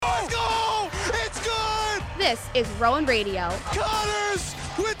This is Rowan Radio. Connors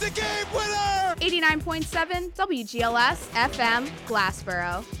with the game winner! 89.7 WGLS FM,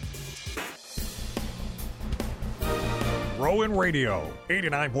 Glassboro. Rowan Radio,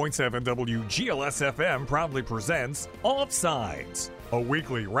 89.7 WGLS FM proudly presents Offsides, a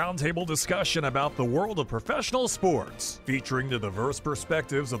weekly roundtable discussion about the world of professional sports, featuring the diverse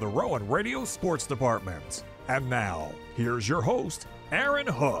perspectives of the Rowan Radio Sports Department. And now, here's your host, Aaron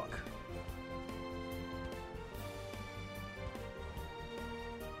Hook.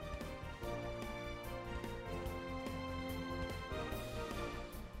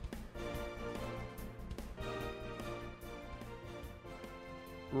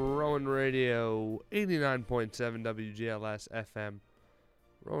 Rowan Radio, 89.7 WGLS FM,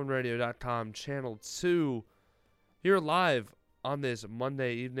 RowanRadio.com, Channel 2, here live on this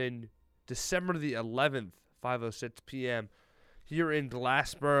Monday evening, December the 11th, 5:06 p.m., here in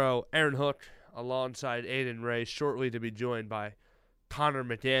Glassboro. Aaron Hook alongside Aidan Ray, shortly to be joined by Connor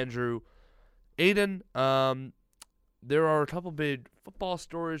McAndrew. Aidan, there are a couple big football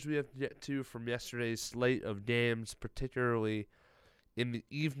stories we have to get to from yesterday's slate of games, particularly in the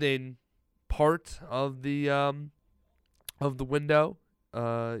evening part of the window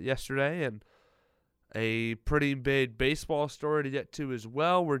yesterday, and a pretty big baseball story to get to as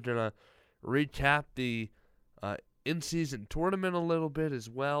well. We're gonna recap the in-season tournament a little bit as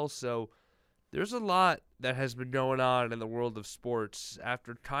well. So there's a lot that has been going on in the world of sports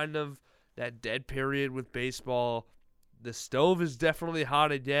after kind of that dead period with baseball. The stove is definitely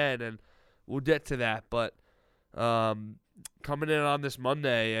hot again, and we'll get to that. But coming in on this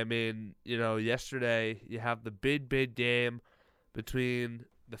Monday, I mean, yesterday you have the big game between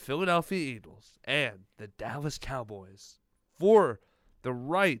the Philadelphia Eagles and the Dallas Cowboys for the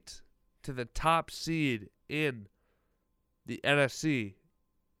right to the top seed in the NFC,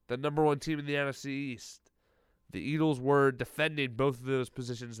 the number one team in the NFC East. The Eagles were defending both of those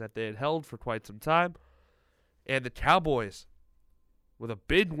positions that they had held for quite some time, and the Cowboys with a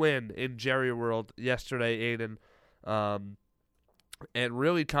big win in Jerry World yesterday, Aidan, and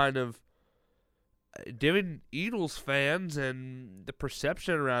really kind of giving Eagles fans and the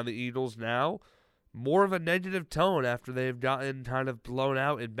perception around the Eagles now more of a negative tone after they've gotten kind of blown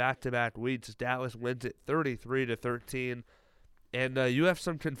out in back-to-back weeks. Dallas wins it 33-13, and you have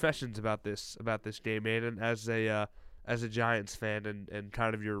some confessions about this game, Aidan, as a Giants fan and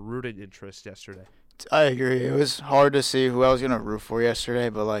kind of your rooting interest yesterday. I agree. It was hard to see who I was gonna root for yesterday,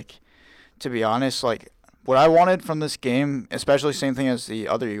 but to be honest, what I wanted from this game, especially same thing as the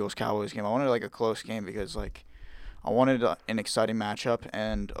other Eagles-Cowboys game, I wanted a close game because I wanted an exciting matchup,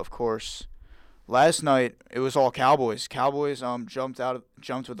 and of course, last night it was all Cowboys. Cowboys jumped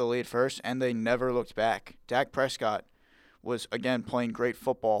with the lead first, and they never looked back. Dak Prescott was again playing great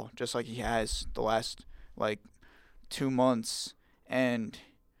football, just like he has the last 2 months, and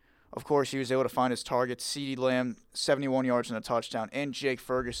of course he was able to find his targets. CeeDee Lamb, 71 yards and a touchdown, and Jake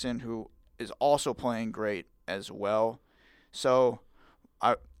Ferguson, who is also playing great as well. So,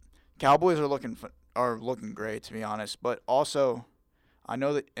 Cowboys are looking great, to be honest. But also, I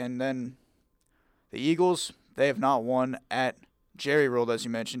know that, and then the Eagles, they have not won at Jerry World, as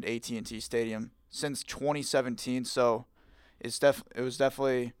you mentioned, AT&T Stadium, since 2017. So it was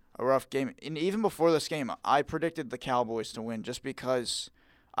definitely a rough game. And even before this game, I predicted the Cowboys to win just because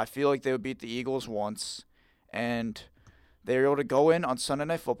I feel like they would beat the Eagles once, and they were able to go in on Sunday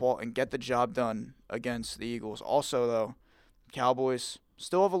Night Football and get the job done against the Eagles. Also, though, Cowboys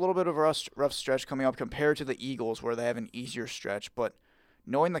still have a little bit of a rough stretch coming up compared to the Eagles, where they have an easier stretch. But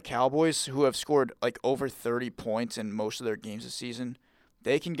knowing the Cowboys, who have scored over 30 points in most of their games this season,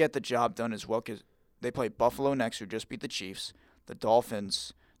 they can get the job done as well because they play Buffalo next, who just beat the Chiefs, the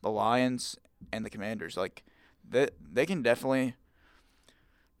Dolphins, the Lions, and the Commanders. They definitely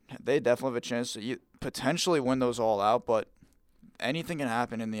have a chance to potentially win those all out, but anything can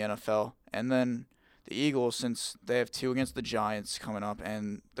happen in the NFL. And then the Eagles, since they have 2 against the Giants coming up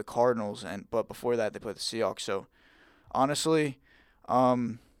and the Cardinals, but before that they play the Seahawks. So honestly,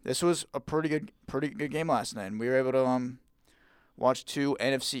 this was a pretty good game last night, and we were able to watch 2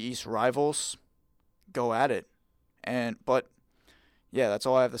 NFC East rivals go at it. But yeah, that's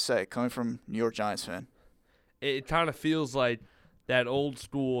all I have to say coming from New York Giants fan. It kind of feels like that old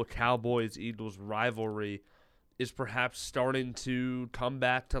school Cowboys-Eagles rivalry is perhaps starting to come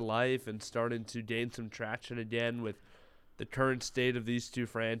back to life and starting to gain some traction again with the current state of these two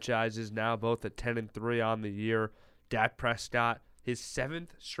franchises, now both at 10-3 on the year. Dak Prescott, his 7th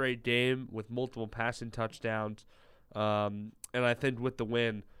straight game with multiple passing touchdowns. And I think with the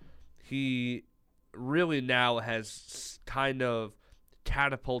win, he really now has kind of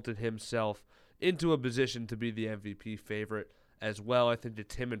catapulted himself into a position to be the MVP favorite as well. I think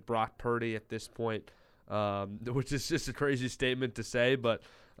it's him and Brock Purdy at this point, which is just a crazy statement to say, but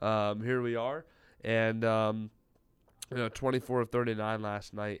here we are. And 24 of 39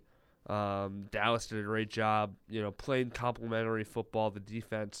 last night. Dallas did a great job, playing complementary football. The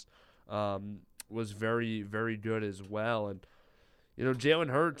defense was very, very good as well. And, Jalen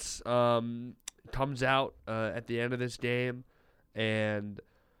Hurts comes out at the end of this game, and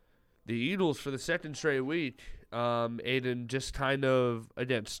the Eagles, for the second straight week, Aidan, just kind of,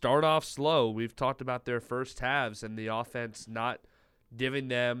 again, start off slow. We've talked about their first halves and the offense not giving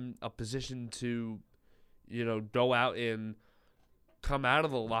them a position to, go out and come out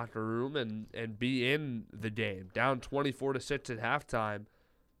of the locker room and be in the game. Down 24-6 at halftime,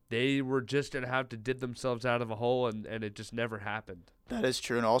 they were just going to have to dig themselves out of a hole, and it just never happened. That is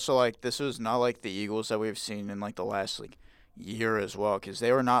true. And also, this was not like the Eagles that we've seen in, the last, year as well, because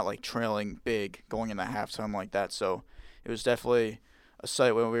they were not, trailing big going into halftime like that. So it was definitely a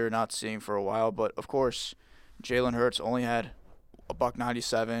sight where we were not seeing for a while. But, of course, Jalen Hurts only had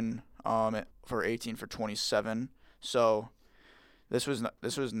 $197 for 18 for 27. So this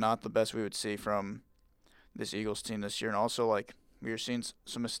was not the best we would see from this Eagles team this year. And also, we were seeing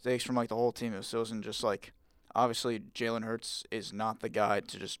some mistakes from, the whole team. It wasn't just, obviously Jalen Hurts is not the guy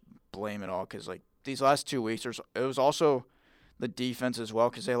to just blame it all, because, these last 2 weeks, it was also the defense as well,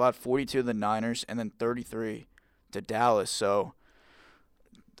 because they allowed 42 to the Niners and then 33 to Dallas. So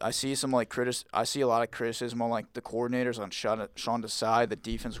I see some, I see a lot of criticism on, the coordinators, on Sean Desai, the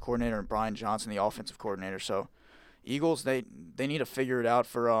defensive coordinator, and Brian Johnson, the offensive coordinator. So Eagles, they need to figure it out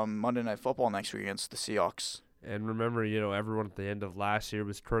for Monday Night Football next week against the Seahawks. And remember, everyone at the end of last year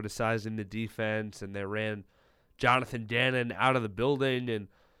was criticizing the defense, and they ran Jonathan Gannon out of the building. And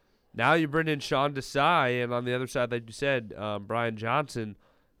now you bring in Sean Desai, and on the other side, like you said, Brian Johnson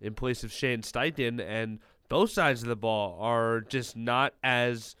in place of Shane Steichen. And both sides of the ball are just not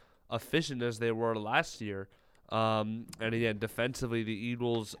as efficient as they were last year. And again, defensively, the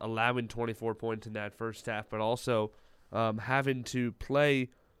Eagles allowing 24 points in that first half, but also having to play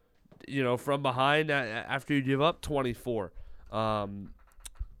from behind after you give up 24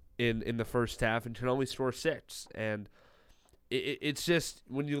 in the first half and can only score 6. And it's just,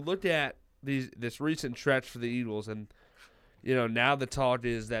 when you look at this recent stretch for the Eagles, and now the talk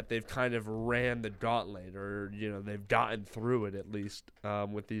is that they've kind of ran the gauntlet, or they've gotten through it at least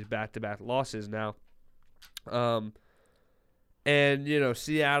with these back-to-back losses now. And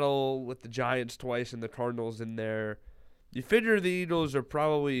Seattle with the Giants twice and the Cardinals in there. You figure the Eagles are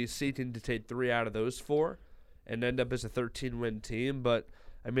probably seeking to take 3 out of those 4 and end up as a 13-win team. But,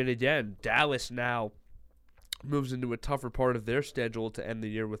 again, Dallas now moves into a tougher part of their schedule to end the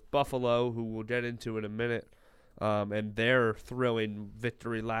year with Buffalo, who we'll get into in a minute, and their thrilling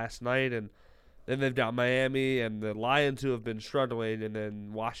victory last night. And then they've got Miami and the Lions, who have been struggling, and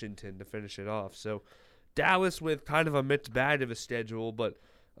then Washington to finish it off. So Dallas with kind of a mixed bag of a schedule, but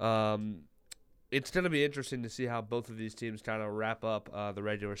it's going to be interesting to see how both of these teams kind of wrap up the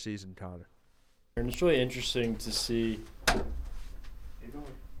regular season, Connor. And it's really interesting to see.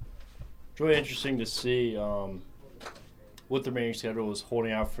 What the remaining schedule is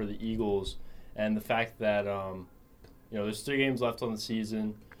holding out for the Eagles, and the fact that there's 3 games left on the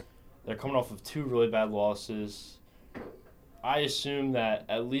season. They're coming off of 2 really bad losses. I assume that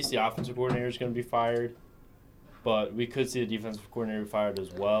at least the offensive coordinator is going to be fired, but we could see the defensive coordinator fired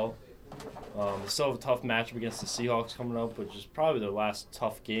as well. They still have a tough matchup against the Seahawks coming up, which is probably their last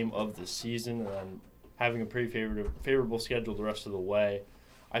tough game of the season, and having a pretty favorable schedule the rest of the way.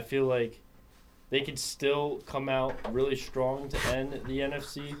 I feel like they could still come out really strong to end the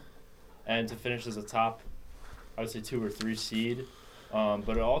NFC and to finish as a top, I would say 2 or 3 seed. But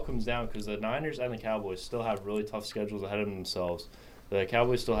it all comes down because the Niners and the Cowboys still have really tough schedules ahead of themselves. The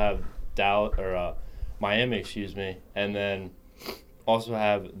Cowboys still have Miami, and then also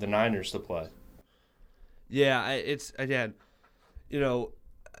have the Niners to play. Yeah, it's, again,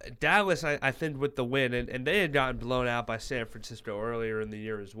 Dallas, I think, with the win, and they had gotten blown out by San Francisco earlier in the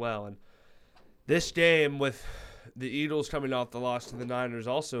year as well. And this game with the Eagles coming off the loss to the Niners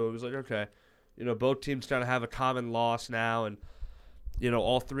also, it was like, okay, both teams kind of have a common loss now, and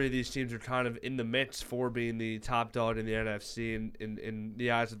all 3 of these teams are kind of in the mix for being the top dog in the NFC in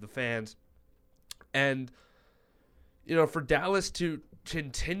the eyes of the fans. And, for Dallas to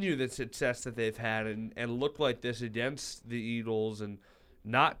continue the success that they've had and look like this against the Eagles, and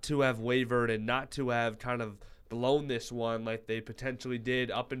not to have wavered and not to have kind of blown this one like they potentially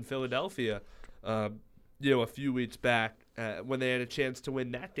did up in Philadelphia, a few weeks back when they had a chance to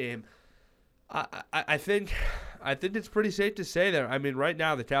win that game. I think I think it's pretty safe to say that. I mean, right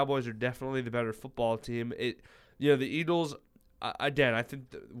now the Cowboys are definitely the better football team. The Eagles, again, I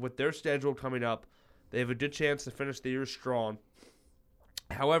think with their schedule coming up, they have a good chance to finish the year strong.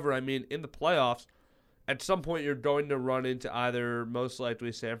 However, I mean, in the playoffs, at some point you're going to run into either most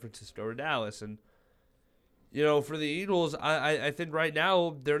likely San Francisco or Dallas. And, for the Eagles, I think right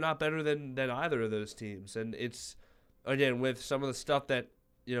now they're not better than either of those teams. And it's, again, with some of the stuff that,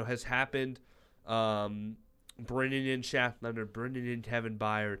 has happened, bringing in Shaq Leonard, bringing in Kevin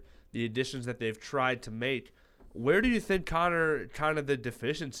Byard, the additions that they've tried to make, where do you think, Connor, kind of the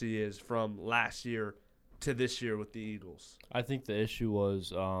deficiency is from last year to this year with the Eagles? I think the issue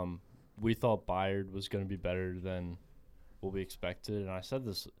was we thought Byard was going to be better than what we expected. And I said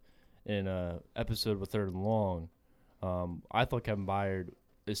this in an episode with Third and Long. I thought Kevin Byard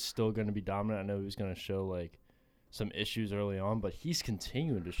is still going to be dominant. I know he was going to show, some issues early on, but he's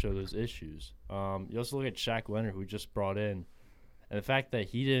continuing to show those issues. You also look at Shaq Leonard, who we just brought in, and the fact that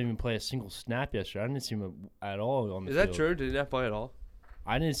he didn't even play a single snap yesterday. I didn't see him at all on the field. Is that true? Did he not play at all?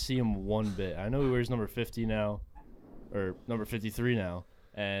 I didn't see him one bit. I know he wears number 50 now, or number 53 now,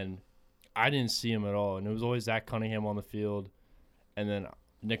 and I didn't see him at all. And it was always Zach Cunningham on the field, and then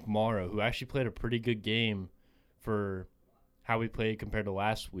Nick Morrow, who actually played a pretty good game for how we played compared to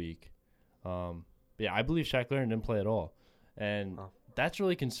last week. Yeah, I believe Shaq Leonard didn't play at all. And that's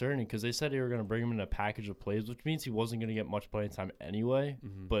really concerning because they said they were going to bring him in a package of plays, which means he wasn't going to get much playing time anyway.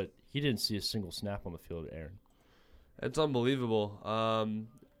 Mm-hmm. But he didn't see a single snap on the field, Aaron. It's unbelievable.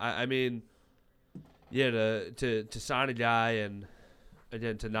 I mean, yeah, to sign a guy and,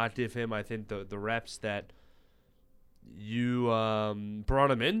 again, to not give him, I think, the reps that you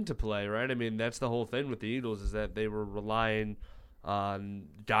brought him in to play, right? I mean, that's the whole thing with the Eagles is that they were relying on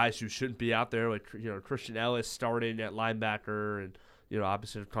guys who shouldn't be out there, like Christian Ellis starting at linebacker and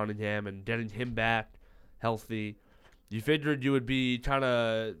opposite of Cunningham, and getting him back healthy. You figured you would be kind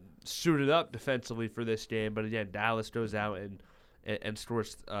of suited up defensively for this game, but again, Dallas goes out and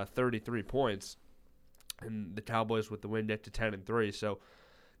scores 33 points, and the Cowboys with the win get to 10-3. So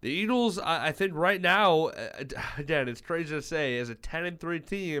the Eagles, I think right now, again, it's crazy to say, as a 10-3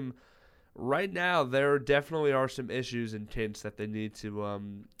 team. Right now, there definitely are some issues and tints that they need to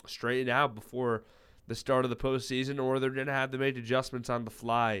straighten out before the start of the postseason, or they're going to have to make adjustments on the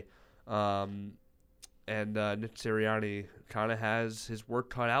fly. And Nick Sirianni kind of has his work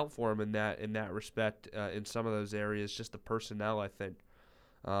cut out for him in that respect in some of those areas. Just the personnel, I think,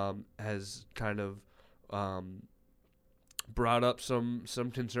 has kind of brought up some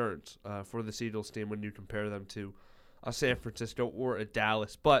concerns for the Eagles team when you compare them to a San Francisco or a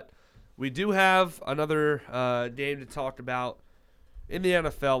Dallas. But we do have another game to talk about in the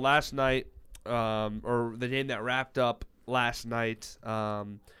NFL last night, or the game that wrapped up last night.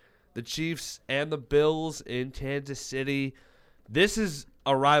 The Chiefs and the Bills in Kansas City. This is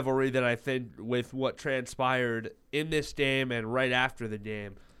a rivalry that I think, with what transpired in this game and right after the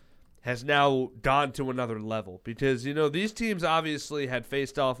game, has now gone to another level. Because, these teams obviously had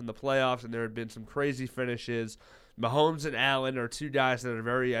faced off in the playoffs, and there had been some crazy finishes. Mahomes and Allen are two guys that are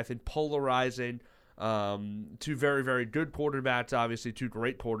very, I think, polarizing. Two very, very good quarterbacks, obviously two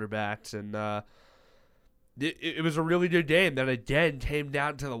great quarterbacks. And it was a really good game that, again, came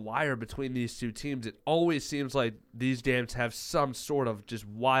down to the wire between these two teams. It always seems like these games have some sort of just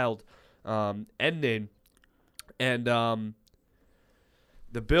wild ending. And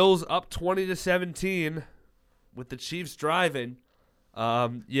the Bills up 20-17 with the Chiefs driving.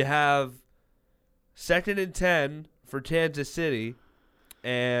 You have 2nd and 10 for Kansas City,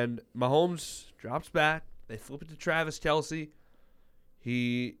 and Mahomes drops back. They flip it to Travis Kelce.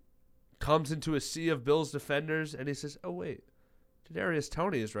 He comes into a sea of Bills defenders, and he says, "Oh wait, Kadarius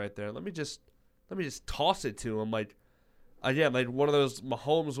Toney is right there. Let me just toss it to him, like one of those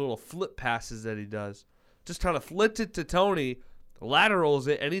Mahomes little flip passes that he does. Just kind of flipped it to Toney, laterals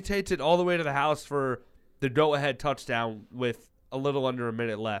it, and he takes it all the way to the house for the go-ahead touchdown with a little under a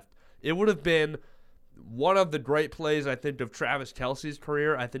minute left. It would have been one of the great plays, I think, of Travis Kelce's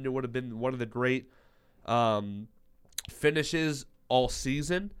career. I think it would have been one of the great finishes all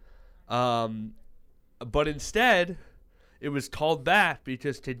season. But instead, it was called back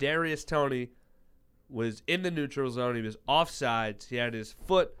because Kadarius Toney was in the neutral zone. He was offsides. He had his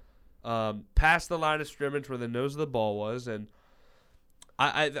foot past the line of scrimmage where the nose of the ball was. And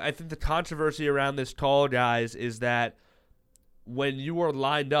I think the controversy around this call, guys, is that when you are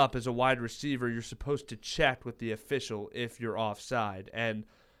lined up as a wide receiver, you're supposed to check with the official if you're offside. And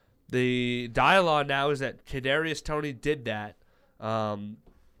the dialogue now is that Kadarius Toney did that,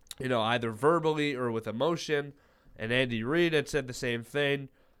 either verbally or with emotion. And Andy Reid had said the same thing.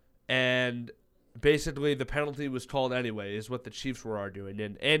 And basically the penalty was called anyway, is what the Chiefs were arguing.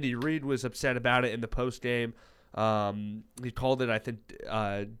 And Andy Reid was upset about it in the postgame. He called it, I think,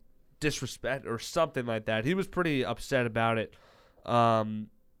 disrespect or something like that. He was pretty upset about it. Patrick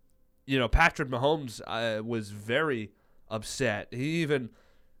Mahomes was very upset. He even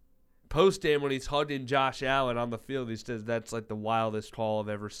post-game when he's hugging Josh Allen on the field, he says that's like the wildest call I've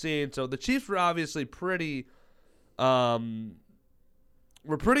ever seen. So the Chiefs were obviously pretty I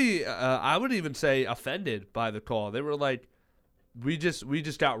would even say offended by the call. They were like, we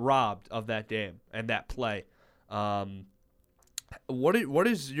just got robbed of that game and that play. What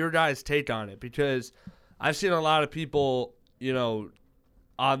is your guys' take on it? Because I've seen a lot of people,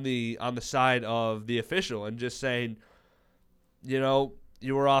 on the side of the official and just saying,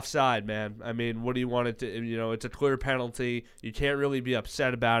 you were offside, man. I mean, what do you want it to, it's a clear penalty. You can't really be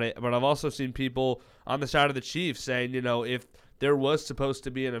upset about it. But I've also seen people on the side of the Chiefs saying, if there was supposed to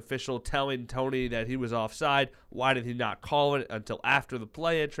be an official telling Tony that he was offside, why did he not call it until after the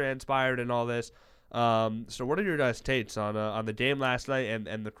play had transpired and all this? So what are your guys' takes on the game last night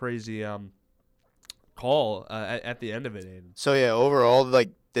and the crazy call at the end of it, Aidan? So, yeah, overall,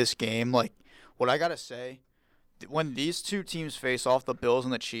 this game, what I got to say, when these two teams face off, the Bills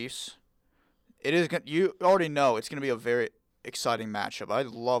and the Chiefs, you already know it's going to be a very exciting matchup. I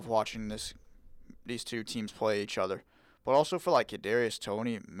love watching these two teams play each other. But also for, Kadarius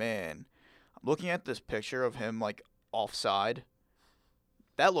Toney, man, I'm looking at this picture of him, offside.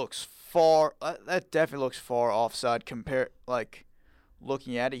 That definitely looks far offside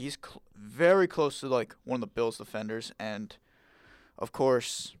looking at it. He's very close to, one of the Bills defenders. And, of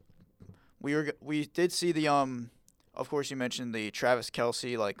course, we did see the, of course, you mentioned the Travis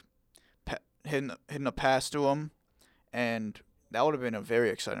Kelce, hitting a pass to him. And that would have been a very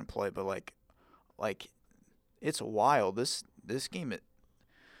exciting play. But, it's wild. This game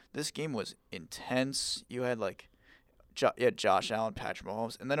was intense. You had Josh Allen, Patrick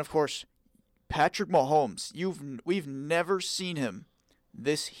Mahomes, and then of course Patrick Mahomes. We've never seen him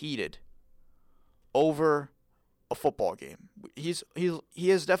this heated over a football game. He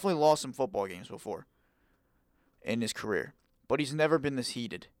has definitely lost some football games before in his career, but he's never been this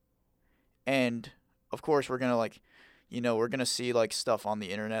heated. And of course we're gonna we're going to see, stuff on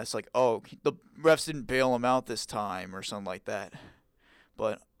the internet. It's oh, the refs didn't bail him out this time or something like that.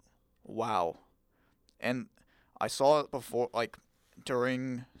 But, wow. And I saw it before,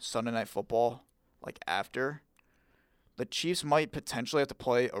 during Sunday Night Football, after. The Chiefs might potentially have to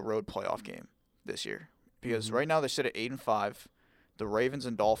play a road playoff game this year. Because right now they sit at 8-5. The Ravens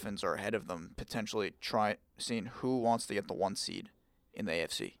and Dolphins are ahead of them, potentially seeing who wants to get the 1 seed in the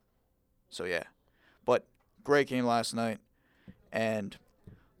AFC. So, yeah. But great game last night, and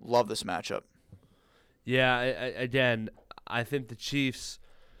love this matchup. Yeah, again, I think the Chiefs,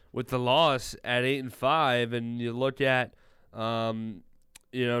 with the loss at 8-5, and you look at, kind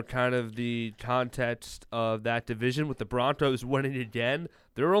of the context of that division with the Broncos winning again,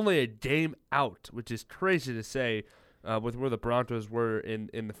 they're only a game out, which is crazy to say, with where the Broncos were in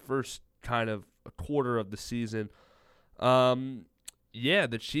the first kind of a quarter of the season.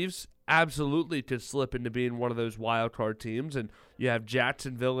 The Chiefs absolutely could slip into being one of those wild card teams, and you have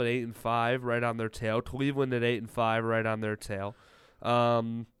Jacksonville at 8-5 right on their tail, Cleveland at 8-5 right on their tail.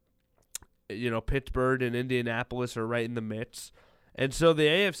 Pittsburgh and Indianapolis are right in the midst, and so the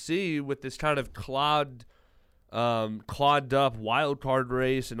AFC with this kind of clogged up wild card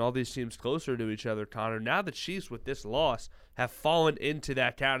race and all these teams closer to each other, Connor. Now the Chiefs with this loss have fallen into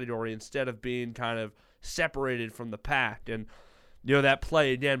that category instead of being kind of separated from the pack. And that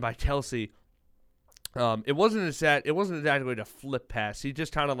play again by Kelce, it wasn't exactly a flip pass. He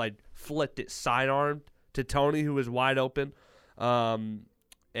just kind of flipped it sidearmed to Toney, who was wide open, and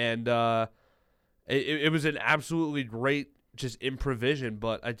it was an absolutely great just improvisation.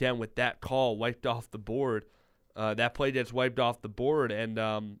 But again, with that call wiped off the board, that play gets wiped off the board,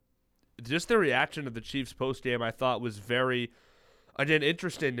 and just the reaction of the Chiefs post game I thought was very, again,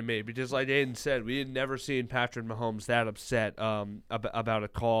 interesting to me, because like Aidan said, we had never seen Patrick Mahomes that upset about a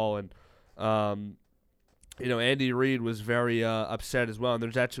call, and Andy Reid was very upset as well. And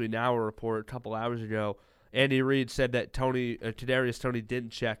there's actually now a report a couple hours ago. Andy Reid said that Kadarius Toney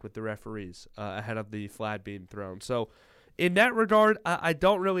didn't check with the referees ahead of the flag being thrown. So in that regard, I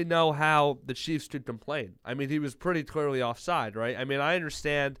don't really know how the Chiefs could complain. I mean, he was pretty clearly offside, right? I mean, I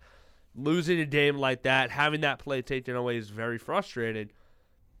understand losing a game like that, having that play taken away is very frustrating.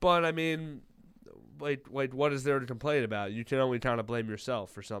 But, I mean, what is there to complain about? You can only kind of blame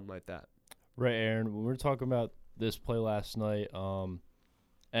yourself for something like that. Right, Aaron. When we were talking about this play last night,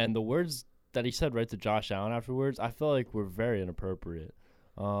 and the words that he said right to Josh Allen afterwards, I felt like were very inappropriate.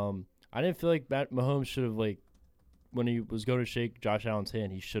 I didn't feel like Mahomes should have, like, when he was going to shake Josh Allen's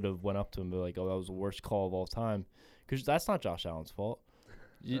hand, he should have went up to him and be like, oh, that was the worst call of all time. Because that's not Josh Allen's fault.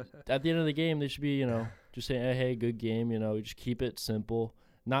 At the end of the game, they should be, just saying, hey, good game, just keep it simple.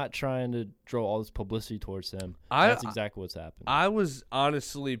 Not trying to draw all this publicity towards him. That's exactly what's happened. I was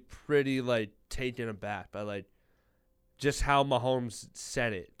honestly pretty, taken aback by, just how Mahomes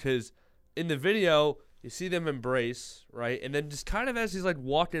said it. Because in the video, you see them embrace, right? And then just kind of as he's,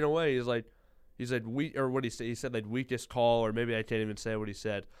 walking away, he's like, what he said? He said, weakest call, or maybe I can't even say what he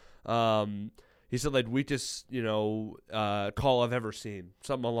said. He said, weakest, call I've ever seen.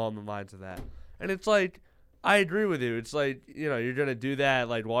 Something along the lines of that. And it's I agree with you. It's you're going to do that,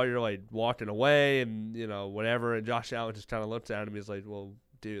 while you're, walking away and, whatever. And Josh Allen just kind of looks at him. He's like, well,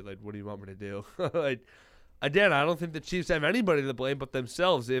 dude, what do you want me to do? Again, I don't think the Chiefs have anybody to blame but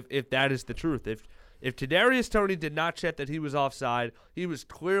themselves if that is the truth. If Kadarius Toney did not check that he was offside, he was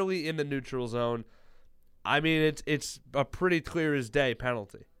clearly in the neutral zone. I mean, it's a pretty clear as day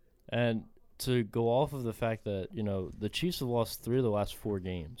penalty. And to go off of the fact that, the Chiefs have lost 3 of the last 4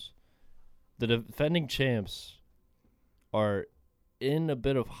 games. The defending champs are in a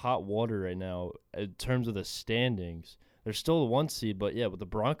bit of hot water right now in terms of the standings. They're still the 1 seed, but yeah, with the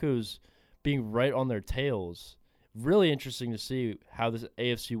Broncos being right on their tails, really interesting to see how this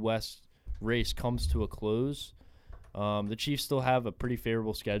AFC West race comes to a close. The Chiefs still have a pretty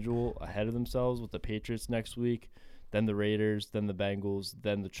favorable schedule ahead of themselves with the Patriots next week, then the Raiders, then the Bengals,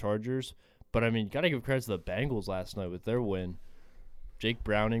 then the Chargers. But, I mean, got to give credit to the Bengals last night with their win. Jake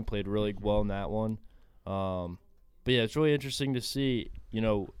Browning played really well in that one. But, yeah, it's really interesting to see,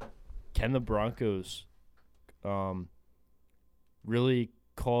 can the Broncos really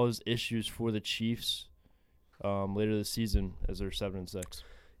cause issues for the Chiefs later this season as they're 7-6.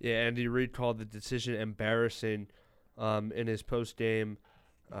 Yeah, Andy Reid called the decision embarrassing in his post-game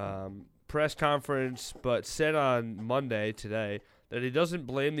press conference, but said on Monday today that he doesn't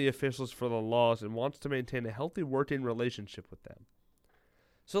blame the officials for the loss and wants to maintain a healthy working relationship with them.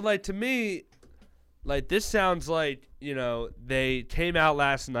 So, to me, this sounds like, they came out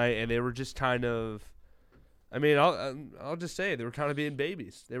last night and they were just kind of, I mean, I'll just say they were kind of being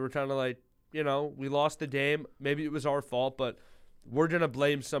babies. They were kind of we lost the game. Maybe it was our fault, but we're going to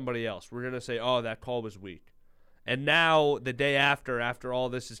blame somebody else. We're going to say, oh, that call was weak. And now, the day after all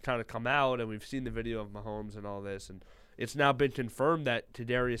this has kind of come out, and we've seen the video of Mahomes and all this, and it's now been confirmed that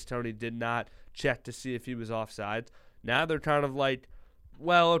Kadarius Toney did not check to see if he was offsides. Now they're kind of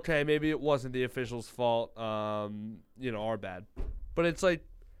well, okay, maybe it wasn't the official's fault, our bad. But it's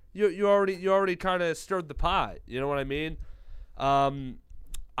you already kind of stirred the pot. You know what I mean?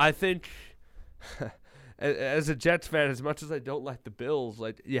 I think as a Jets fan, as much as I don't like the Bills,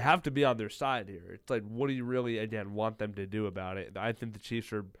 you have to be on their side here. It's what do you really, again, want them to do about it? I think the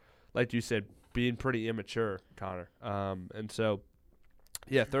Chiefs are, like you said, being pretty immature, Connor. And so,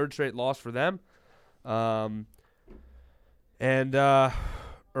 yeah, 3rd straight loss for them. Third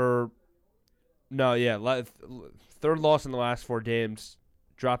loss in the last 4 games,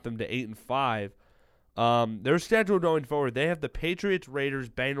 dropped them to 8-5. Their schedule going forward, they have the Patriots, Raiders,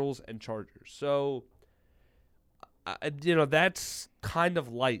 Bengals, and Chargers. So, that's kind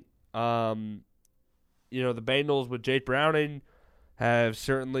of light. The Bengals with Jake Browning have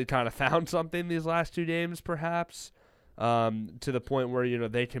certainly kind of found something these last 2 games, perhaps, to the point where,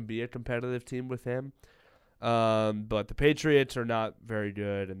 they can be a competitive team with him. But the Patriots are not very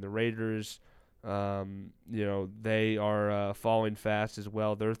good, and the Raiders, they are falling fast as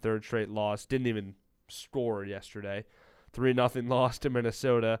well. Their 3rd straight loss, didn't even score yesterday. 3-0 loss to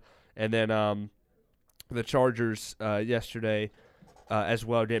Minnesota, and then the Chargers yesterday as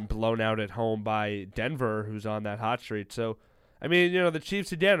well, getting blown out at home by Denver, who's on that hot streak. So, I mean, the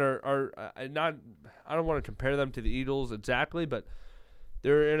Chiefs again are not. I don't want to compare them to the Eagles exactly, but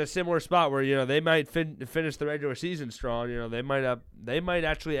they're in a similar spot where they might finish the regular season strong. They might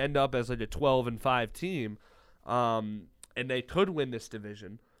actually end up as a 12-5 team, and they could win this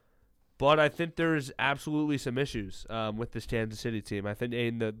division. But I think there's absolutely some issues with this Kansas City team. I think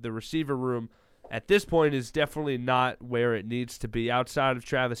the receiver room at this point is definitely not where it needs to be. Outside of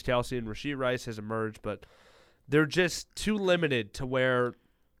Travis Kelce and Rashee Rice has emerged, but they're just too limited to where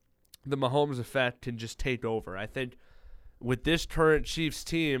the Mahomes effect can just take over. I think with this current Chiefs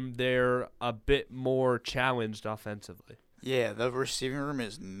team, they're a bit more challenged offensively. Yeah, the receiving room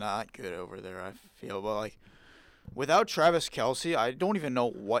is not good over there, I feel. But, without Travis Kelce, I don't even know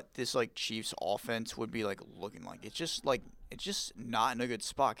what this, Chiefs offense would be, looking like. It's just not in a good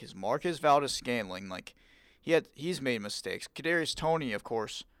spot because Marquez Valdes-Scantling, he's made mistakes. Kadarius Toney, of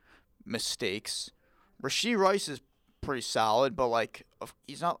course, mistakes. Rashee Rice is pretty solid, but like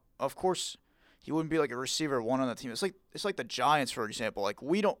he's not. Of course, he wouldn't be like a receiver one on the team. It's like the Giants, for example. Like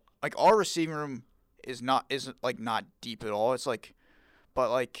we don't like our receiving room isn't like not deep at all. It's like,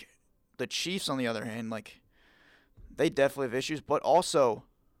 but like the Chiefs on the other hand, like they definitely have issues, but also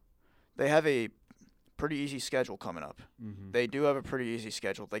they have a pretty easy schedule coming up. Mm-hmm. They do have a pretty easy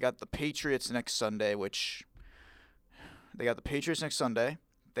schedule. They got the Patriots next Sunday, They got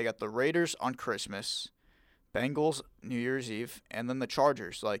the Raiders on Christmas, Bengals New Year's Eve, and then the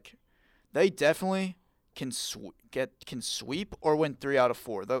Chargers. Like, they definitely can sweep or win 3 out of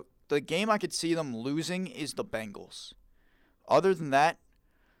 4. The game I could see them losing is the Bengals. Other than that,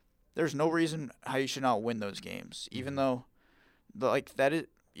 there's no reason how you should not win those games. Even though, it's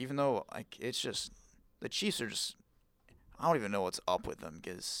just the Chiefs are just. I don't even know what's up with them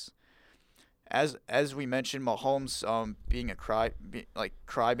because. As we mentioned, Mahomes being a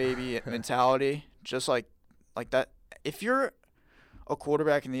crybaby mentality, just like that. If you're a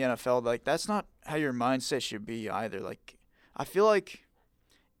quarterback in the NFL, like that's not how your mindset should be either. Like I feel like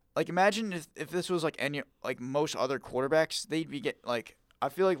imagine if this was like most other quarterbacks, I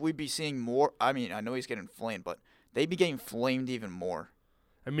feel like we'd be seeing more. I mean, I know he's getting flamed, but they'd be getting flamed even more.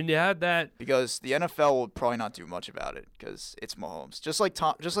 I mean, you had that because the NFL would probably not do much about it because it's Mahomes, just like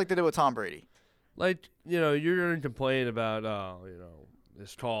they did with Tom Brady. Like, you're going to complain about,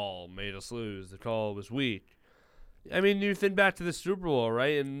 this call made us lose. The call was weak. I mean, you think back to the Super Bowl,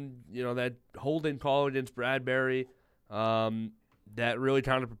 right? And, that holding call against Bradbury, that really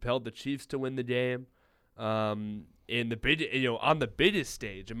kind of propelled the Chiefs to win the game. On the biggest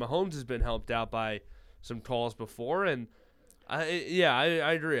stage. And Mahomes has been helped out by some calls before. And, I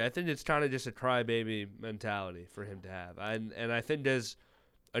agree. I think it's kind of just a crybaby mentality for him to have. And I think as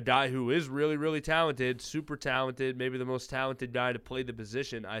a guy who is really, really talented, super talented, maybe the most talented guy to play the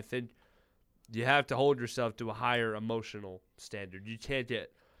position, I think you have to hold yourself to a higher emotional standard. You can't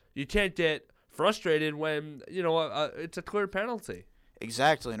get frustrated when it's a clear penalty.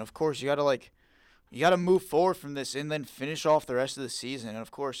 Exactly, and of course you gotta move forward from this and then finish off the rest of the season. And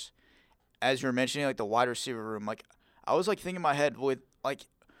of course, as you were mentioning, like the wide receiver room, like I was like thinking in my head with like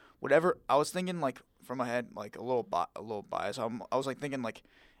whatever I was thinking like from my head like a little bias. I was like thinking like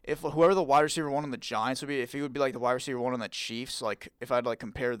if whoever the wide receiver one on the Giants would be, if he would be like the wide receiver one on the Chiefs, like if I'd like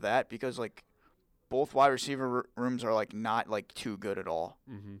compare that because like both wide receiver rooms are like not like too good at all.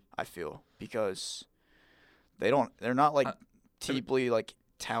 Mm-hmm. I feel because they're not like deeply like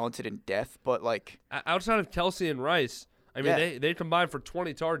talented in depth, but like outside of Kelsey and Rice, I mean they combined for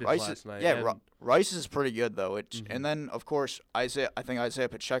 20 targets last night. Yeah, Rice is pretty good though. And then of course Isaiah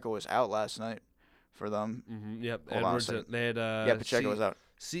Pacheco was out last night for them. Mm-hmm. Yep. They had Pacheco was out.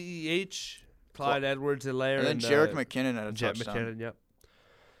 CEH, Clyde Edwards-Helaire, and then Jerick McKinnon had a touchdown. McKinnon, yep.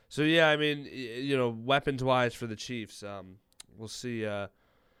 So yeah, I mean, weapons-wise for the Chiefs, we'll see.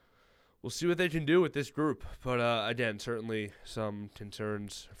 We'll see what they can do with this group. But again, certainly some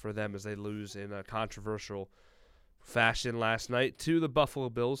concerns for them as they lose in a controversial fashion last night to the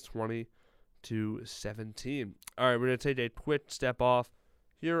Buffalo Bills, 20-17. All right, we're gonna take a quick step off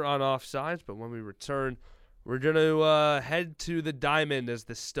here on Offsides, but when we return, we're going to head to the Diamond as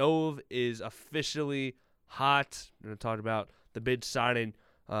the stove is officially hot. We're going to talk about the big signing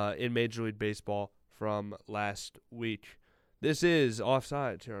in Major League Baseball from last week. This is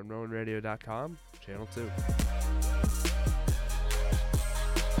Offsides here on RowanRadio.com, Channel 2.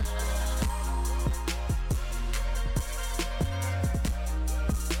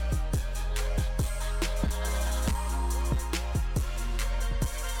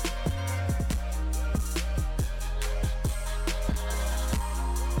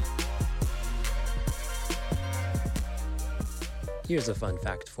 Here's a fun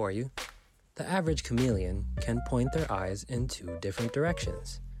fact for you. The average chameleon can point their eyes in 2 different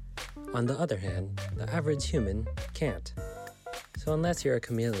directions. On the other hand, the average human can't. So unless you're a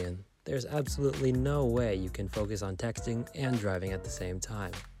chameleon, there's absolutely no way you can focus on texting and driving at the same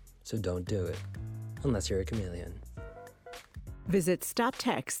time. So don't do it, unless you're a chameleon. Visit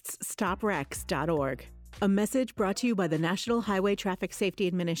StopTextsStopWrecks.org. A message brought to you by the National Highway Traffic Safety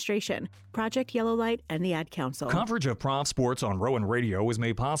Administration, Project Yellow Light, and the Ad Council. Coverage of Prop Sports on Rowan Radio is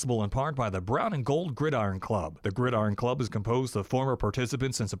made possible in part by the Brown and Gold Gridiron Club. The Gridiron Club is composed of former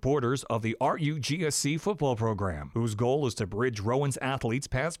participants and supporters of the RUGSC football program, whose goal is to bridge Rowan's athletes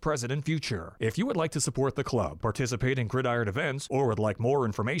past, present, and future. If you would like to support the club, participate in Gridiron events, or would like more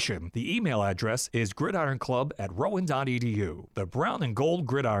information, the email address is gridironclub@rowan.edu. The Brown and Gold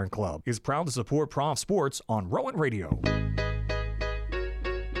Gridiron Club is proud to support Prop Sports on Rowan Radio.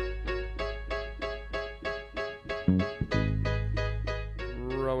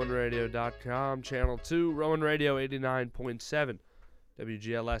 RowanRadio.com, Channel 2, Rowan Radio 89.7,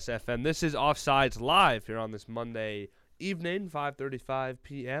 WGLS FM. This is Offsides Live here on this Monday evening, 5:35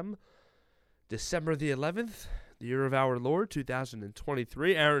 p.m., December the 11th, the year of our Lord,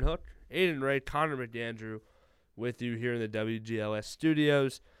 2023. Aaron Hook, Aidan Ray, Connor McAndrew with you here in the WGLS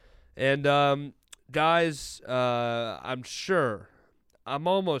studios. And, guys, I'm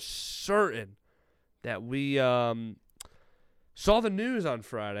almost certain that we saw the news on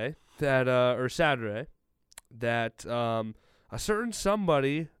Friday or Saturday that a certain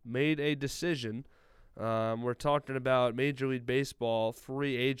somebody made a decision. We're talking about Major League Baseball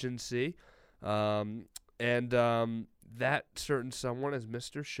free agency, and that certain someone is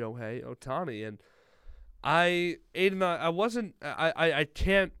Mr. Shohei Ohtani. And I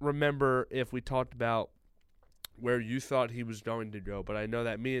can't remember if we talked about where you thought he was going to go, but I know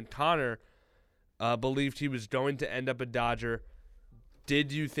that me and Connor believed he was going to end up a Dodger.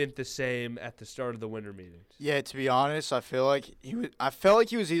 Did you think the same at the start of the winter meetings? Yeah, to be honest, I felt like he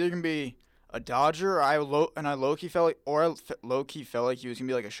was either gonna be a Dodger, or I low-key felt like he was gonna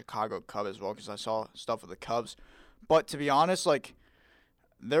be like a Chicago Cub as well, because I saw stuff with the Cubs. But to be honest, like,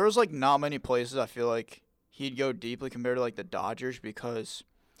 there was like not many places I feel like he'd go deeply compared to like the Dodgers, because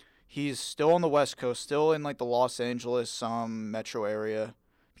he's still on the West Coast, still in like the Los Angeles metro area,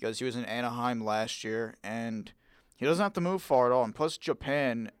 because he was in Anaheim last year, and he doesn't have to move far at all. And plus,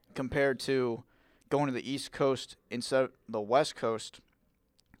 Japan, compared to going to the East Coast instead of the West Coast,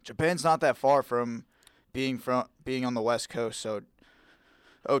 Japan's not that far from being on the West Coast. So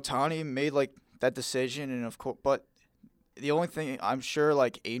Ohtani made like that decision, and of course, but the only thing I'm sure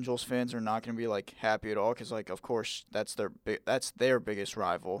like Angels fans are not going to be like happy at all, because like of course that's their biggest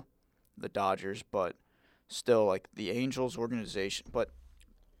rival, the Dodgers. But still, like, the Angels organization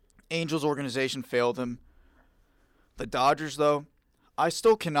failed him. The Dodgers, though, I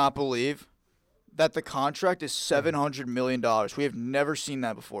still cannot believe that the contract is $700 million. We have never seen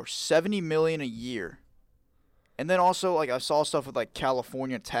that before. $70 million a year. And then also, like, I saw stuff with, like,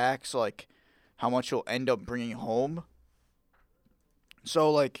 California tax, like, how much he'll end up bringing home.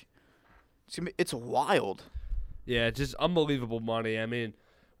 So, like, it's wild. Yeah, it's just unbelievable money. I mean,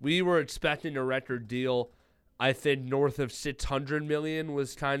 we were expecting a record deal. I think north of $600 million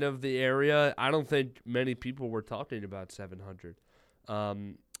was kind of the area. I don't think many people were talking about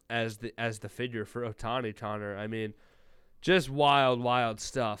 $700 as the figure for Ohtani, Connor. I mean, just wild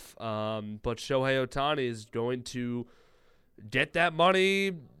stuff. But Shohei Ohtani is going to get that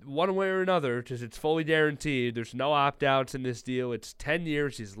money one way or another, because it's fully guaranteed. There's no opt-outs in this deal. It's 10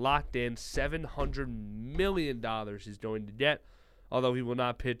 years. He's locked in. $700 million he's going to get, although he will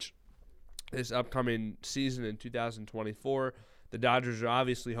not pitch this upcoming season in 2024. The Dodgers are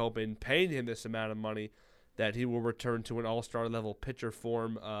obviously hoping, paying him this amount of money, that he will return to an all-star level pitcher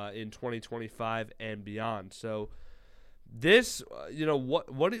form in 2025 and beyond. So this,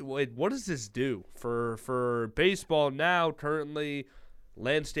 what does this do for baseball now, currently,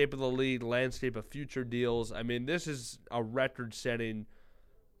 landscape of the league, landscape of future deals? I mean, this is a record-setting,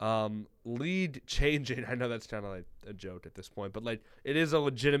 lead-changing. I know that's kind of like a joke at this point, but like, it is a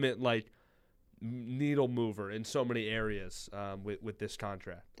legitimate like needle mover in so many areas with this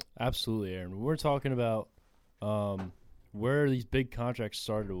contract. Absolutely, Aaron. We're talking about where these big contracts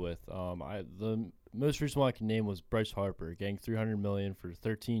started with. The most recent one I can name was Bryce Harper getting $300 million for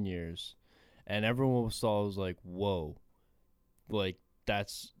 13 years, and everyone was like, "Whoa, like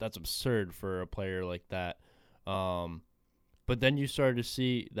that's absurd for a player like that." But then you started to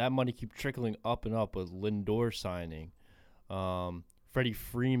see that money keep trickling up and up with Lindor signing, Freddie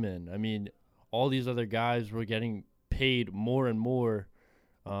Freeman. I mean, all these other guys were getting paid more and more.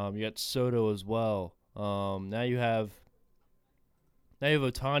 You got Soto as well. Now you have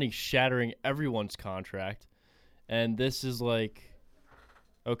Ohtani shattering everyone's contract, and this is like,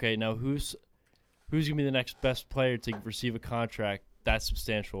 okay, now who's gonna be the next best player to receive a contract that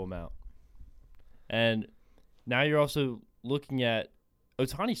substantial amount? And now you're also looking at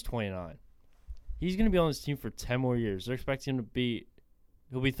Ohtani's 29. He's gonna be on this team for 10 more years. They're expecting him to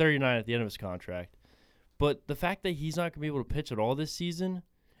he'll be 39 at the end of his contract. But the fact that he's not going to be able to pitch at all this season,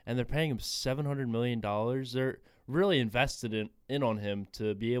 and they're paying him $700 million, they're really invested in on him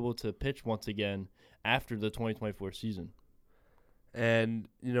to be able to pitch once again after the 2024 season. And,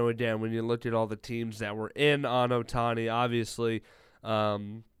 again, when you look at all the teams that were in on Ohtani, obviously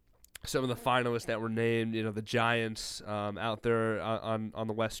some of the finalists that were named, the Giants out there on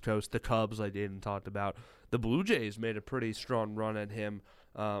the West Coast, the Cubs, like Aidan talked about. The Blue Jays made a pretty strong run at him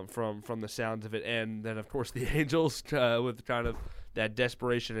from the sounds of it. And then, of course, the Angels with kind of that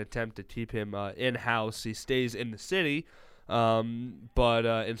desperation attempt to keep him in-house. He stays in the city. But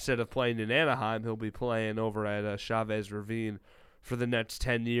instead of playing in Anaheim, he'll be playing over at Chavez Ravine for the next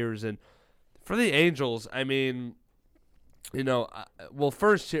 10 years. And for the Angels, I mean,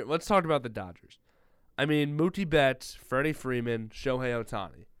 first here, let's talk about the Dodgers. I mean, Mookie Betts, Freddie Freeman, Shohei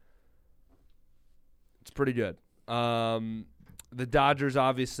Ohtani. It's pretty good. The Dodgers,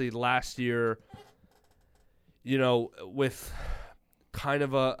 obviously, last year, with kind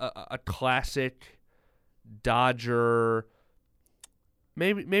of a classic Dodger,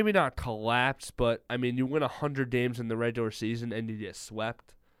 maybe not collapse, but, I mean, you win 100 games in the regular season and you get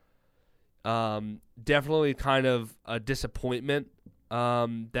swept. Definitely kind of a disappointment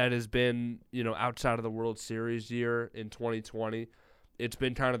that has been, outside of the World Series year in 2020. It's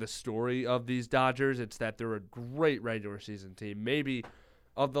been kind of the story of these Dodgers. It's that they're a great regular season team. Maybe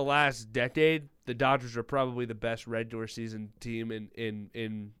of the last decade, the Dodgers are probably the best regular season team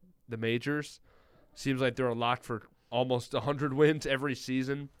in the majors. Seems like they're a lock for almost 100 wins every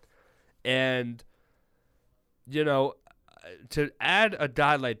season. And, to add a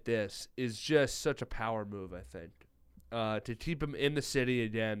guy like this is just such a power move, I think. To keep him in the city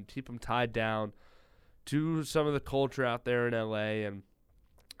again, keep him tied down to some of the culture out there in LA, and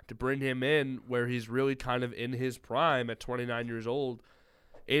to bring him in where he's really kind of in his prime at 29 years old.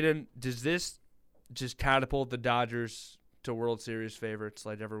 Aidan, does this just catapult the Dodgers to World Series favorites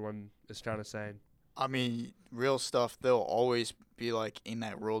like everyone is kind of saying? I mean, real stuff, they'll always be, like, in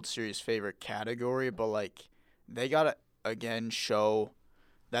that World Series favorite category, but, like, they got to, again, show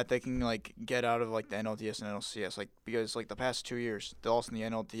that they can, like, get out of, like, the NLDS and NLCS, like, because, like, the past 2 years, they lost in the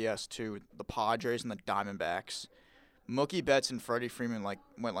NLDS to the Padres and the Diamondbacks. Mookie Betts and Freddie Freeman, like,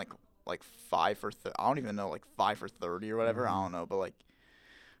 went, like 5 for I don't even know, like, 5 for 30 or whatever. I don't know, but, like,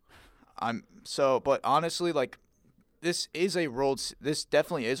 but honestly, like, this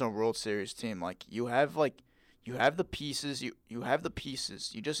definitely is a World Series team. Like, you have the pieces, you have the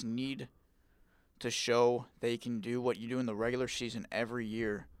pieces. You just need to show they can do what you do in the regular season every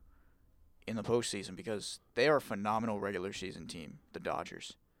year in the postseason, because they are a phenomenal regular season team, the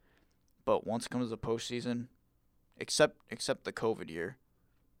Dodgers. But once it comes to the postseason, except the COVID year,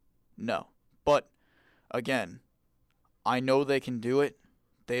 no. But again, I know they can do it.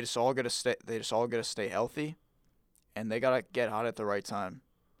 They just all gotta stay healthy, and they gotta get hot at the right time.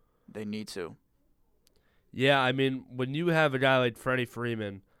 They need to. Yeah, I mean, when you have a guy like Freddie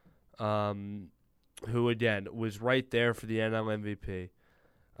Freeman, who, again, was right there for the NL MVP,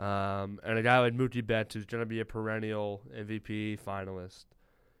 and a guy like Mookie Betts, who's going to be a perennial MVP finalist,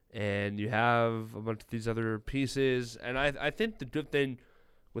 and you have a bunch of these other pieces, and I think the good thing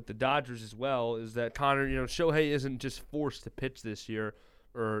with the Dodgers as well is that Connor, Shohei isn't just forced to pitch this year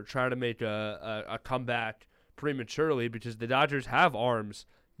or try to make a comeback prematurely, because the Dodgers have arms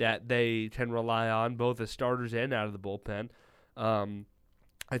that they can rely on, both as starters and out of the bullpen.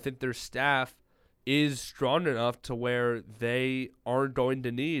 I think their staff is strong enough to where they aren't going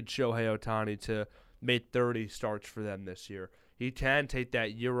to need Shohei Ohtani to make 30 starts for them this year. He can take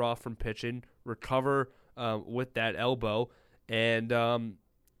that year off from pitching, recover with that elbow, and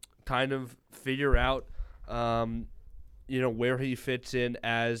kind of figure out where he fits in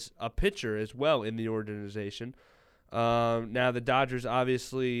as a pitcher as well in the organization. Now the Dodgers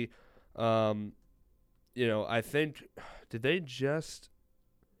obviously, I think, did they just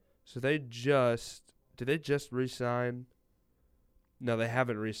re-sign? No, they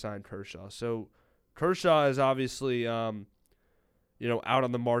haven't re-signed Kershaw. So Kershaw is obviously, out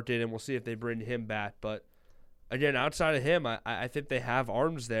on the market, and we'll see if they bring him back. But again, outside of him, I think they have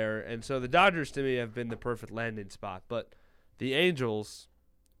arms there. And so the Dodgers, to me, have been the perfect landing spot. But the Angels,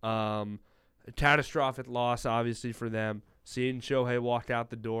 a catastrophic loss, obviously, for them. Seeing Shohei walk out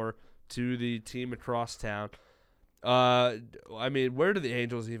the door to the team across town. I mean, where do the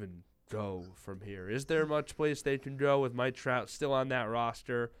Angels even go from here? Is there much place they can go with Mike Trout still on that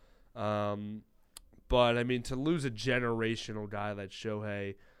roster? But, I mean, to lose a generational guy like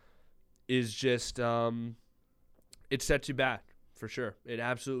Shohei is just it sets you back, for sure. It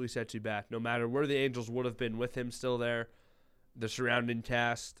absolutely sets you back. No matter where the Angels would have been with him still there, the surrounding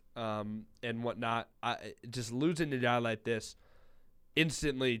cast and whatnot, just losing a guy like this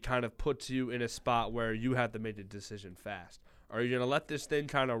instantly kind of puts you in a spot where you have to make a decision fast. Are you going to let this thing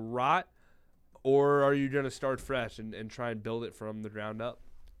kind of rot, or are you going to start fresh and try and build it from the ground up?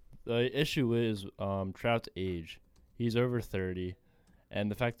 The issue is Trout's age. He's over 30, and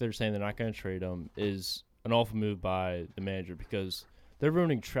the fact that they're saying they're not going to trade him is an awful move by the manager, because they're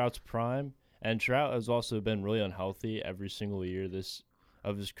ruining Trout's prime, and Trout has also been really unhealthy every single year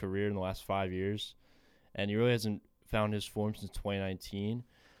of his career in the last 5 years, and he really hasn't found his form since 2019.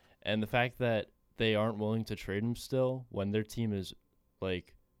 And the fact that they aren't willing to trade him still when their team is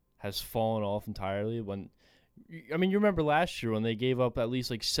has fallen off entirely. You remember last year when they gave up at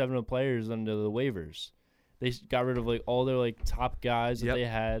least 7 players under the waivers. They got rid of all their top guys that they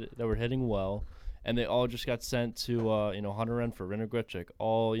had that were hitting well, and they all just got sent to Hunter Renfroe, Renner Gritchick,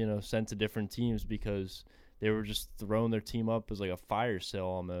 all sent to different teams because they were just throwing their team up as a fire sale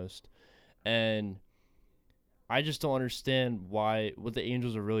almost. And I just don't understand what the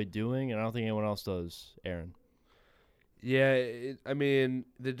Angels are really doing, and I don't think anyone else does, Aaron. Yeah,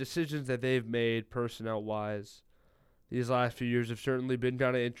 the decisions that they've made personnel-wise these last few years have certainly been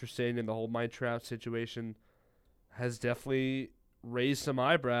kind of interesting, and the whole Mike Trout situation has definitely raised some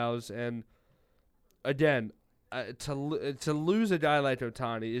eyebrows. And again, to lose a guy like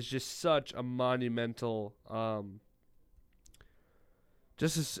Ohtani is just such a monumental.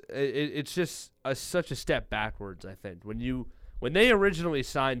 It's just such a step backwards. I think when they originally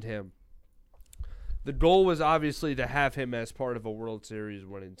signed him, the goal was obviously to have him as part of a World Series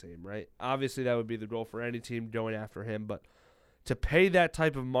winning team, right? Obviously, that would be the goal for any team going after him. But to pay that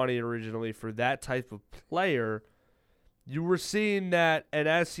type of money originally for that type of player, you were seeing that, and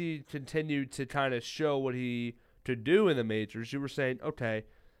as he continued to kind of show what he could do in the majors, you were saying, okay,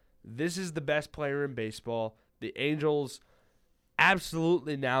 this is the best player in baseball. The Angels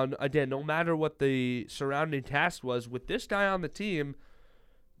absolutely now, again, no matter what the surrounding cast was, with this guy on the team,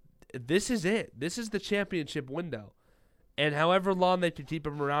 this is it. This is the championship window. And however long they can keep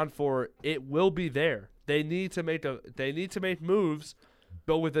him around for, it will be there. They need to make moves,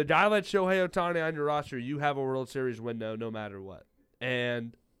 but with a guy like Shohei Ohtani on your roster, you have a World Series window no matter what.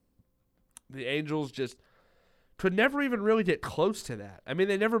 And the Angels just could never even really get close to that.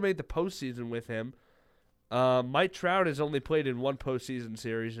 They never made the postseason with him. Mike Trout has only played in one postseason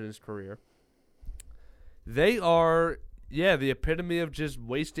series in his career. They are, the epitome of just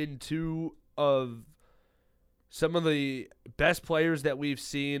wasting 2 of some of the best players that we've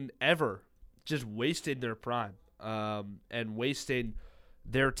seen ever, just wasting their prime, and wasting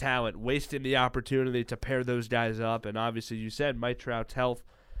their talent, wasting the opportunity to pair those guys up. And obviously, you said Mike Trout's health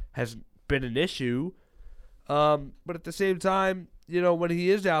has been an issue. But at the same time, when he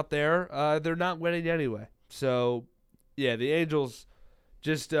is out there, they're not winning anyway. So, the Angels,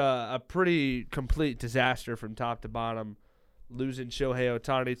 just a pretty complete disaster from top to bottom, losing Shohei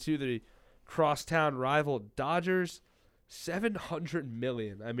Ohtani to the crosstown rival Dodgers, $700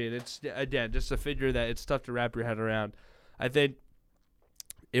 million. It's, again, just a figure that it's tough to wrap your head around. I think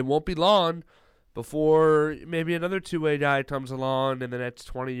it won't be long before maybe another two-way guy comes along in the next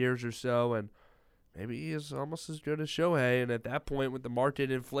 20 years or so, and maybe he is almost as good as Shohei. And at that point, with the market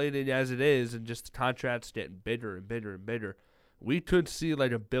inflating as it is and just the contracts getting bigger and bigger and bigger, we could see a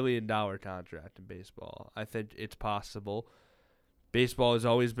 $1 billion contract in baseball. I think it's possible. Baseball has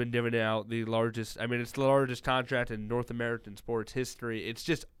always been giving out the largest, it's the largest contract in North American sports history. It's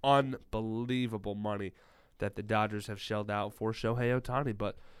just unbelievable money that the Dodgers have shelled out for Shohei Ohtani.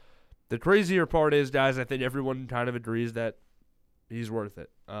 But the crazier part is, guys, I think everyone kind of agrees that he's worth it,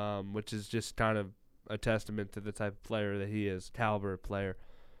 which is just kind of a testament to the type of player that he is, caliber of player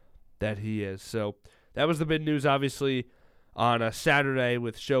that he is. So that was the big news, obviously, on a Saturday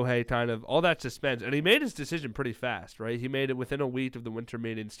with Shohei kind of all that suspense. And he made his decision pretty fast, right? He made it within a week of the winter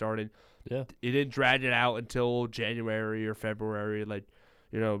meeting starting. Yeah. He didn't drag it out until January or February like,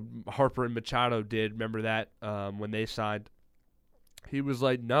 Harper and Machado did. Remember that when they signed? He was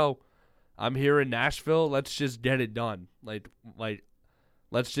like, no, I'm here in Nashville. Let's just get it done.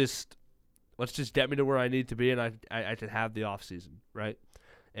 Let's just get me to where I need to be, and I can have the offseason, right?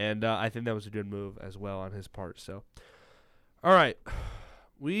 And I think that was a good move as well on his part. So, all right.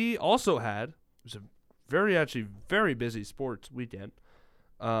 We also had, it was a very busy sports weekend.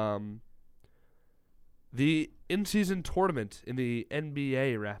 The in-season tournament in the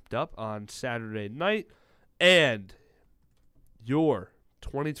NBA wrapped up on Saturday night, and your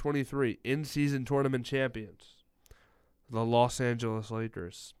 2023 in-season tournament champions, the Los Angeles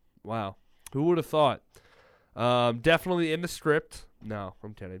Lakers. Wow. Who would have thought? Definitely in the script. No,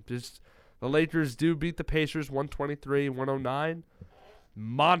 I'm kidding. Just the Lakers do beat the Pacers 123-109.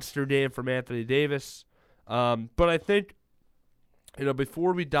 Monster game from Anthony Davis. But I think,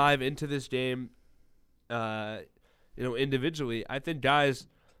 before we dive into this game, individually, I think, guys,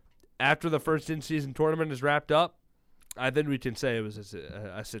 after the first in-season tournament is wrapped up, I think we can say it was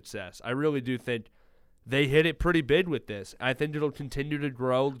a success. I really do think they hit it pretty big with this. I think it'll continue to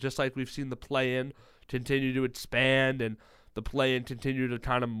grow, just like we've seen the play-in continue to expand and the play-in continue to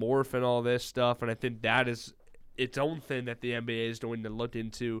kind of morph and all this stuff. And I think that is its own thing that the NBA is going to look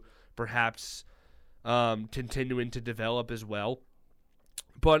into, perhaps continuing to develop as well.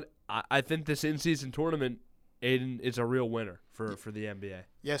 But I think this in-season tournament, Aidan, is a real winner for the NBA.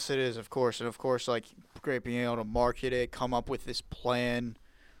 Yes, it is, of course. And, of course, like, great being able to market it, come up with this plan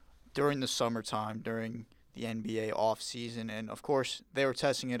during the summertime, during the NBA offseason. And, of course, they were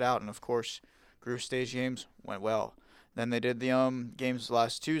testing it out. And, of course, group stage games went well. Then they did the games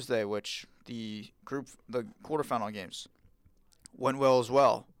last Tuesday, which the quarterfinal games went well as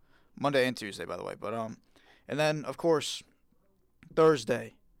well. Monday and Tuesday, by the way. But and then, of course,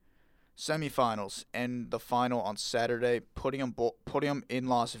 Thursday, semifinals, and the final on Saturday, putting them in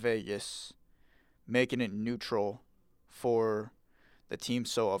Las Vegas, making it neutral for the team.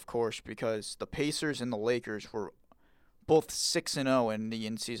 So, of course, because the Pacers and the Lakers were both 6-0 in the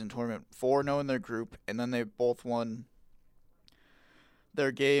in-season tournament, 4-0 in their group, and then they both won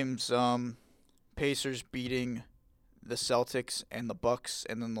their games. Pacers beating the Celtics and the Bucks,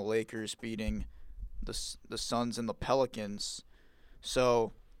 and then the Lakers beating the Suns and the Pelicans.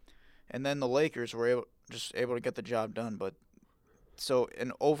 So, and then the Lakers were able to get the job done. But so,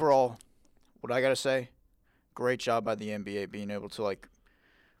 in overall, what I gotta say, great job by the NBA being able to like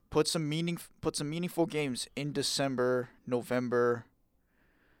put some meaningful games in December, November,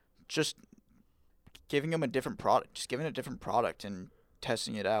 just giving them a different product, and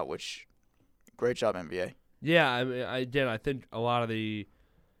testing it out. Which, great job, NBA. Yeah, I mean, I think a lot of the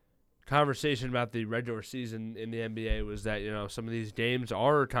conversation about the regular season in the NBA was that, some of these games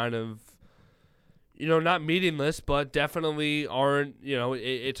are kind of, not meaningless, but definitely aren't,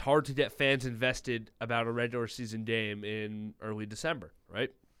 it's hard to get fans invested about a regular season game in early December,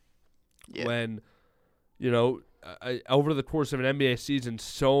 right? Yeah. When, over the course of an NBA season,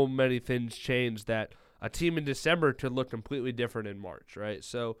 so many things change that a team in December could look completely different in March, right?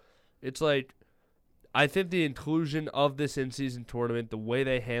 So it's like, I think the inclusion of this in-season tournament, the way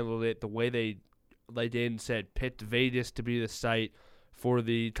they handled it, the way they, like Aidan said, picked Vegas to be the site for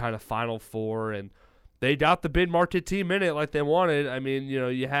the kind of Final Four, and they got the bid market team in it like they wanted. I mean,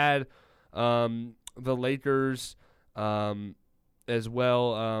 you had the Lakers as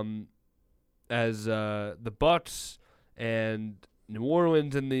well as the Bucks and New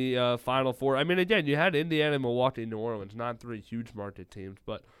Orleans in the Final Four. I mean, again, you had Indiana, Milwaukee, and New Orleans, not three huge market teams,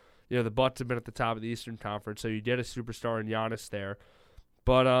 but the Bucks have been at the top of the Eastern Conference, so you get a superstar in Giannis there.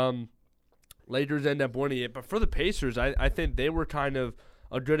 But Lakers end up winning it. But for the Pacers, I think they were kind of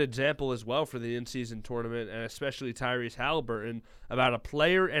a good example as well for the in-season tournament, and especially Tyrese Halliburton, about a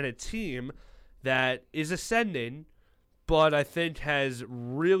player and a team that is ascending, but I think has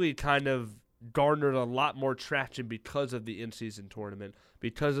really kind of garnered a lot more traction because of the in-season tournament,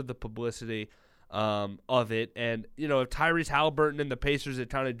 because of the publicity of it. And, if Tyrese Halliburton and the Pacers had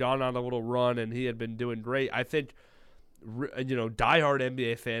kind of gone on a little run and he had been doing great, I think, diehard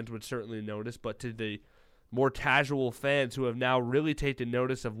NBA fans would certainly notice. But to the more casual fans who have now really taken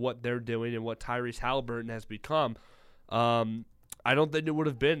notice of what they're doing and what Tyrese Halliburton has become, I don't think it would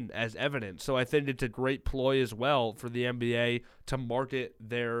have been as evident. So I think it's a great ploy as well for the NBA to market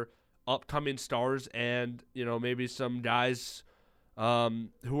their upcoming stars and, maybe some guys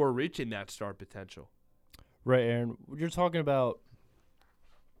who are reaching that star potential. Right, Aaron. You're talking about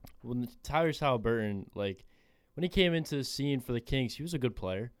when Tyrese Halliburton, like when he came into the scene for the Kings, he was a good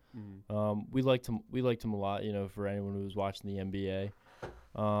player. Mm-hmm. We liked him a lot. For anyone who was watching the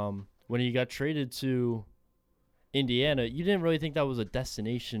NBA, when he got traded to Indiana, you didn't really think that was a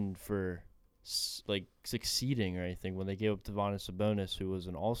destination for like succeeding or anything. When they gave up Domantas Sabonis, who was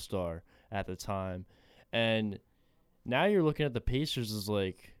an all-star at the time, and now you're looking at the Pacers as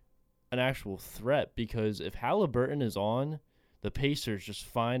like an actual threat, because if Halliburton is on, the Pacers just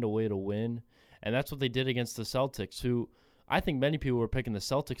find a way to win. And that's what they did against the Celtics, who I think many people were picking the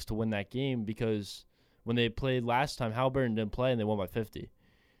Celtics to win that game, because when they played last time, Halliburton didn't play and they won by 50.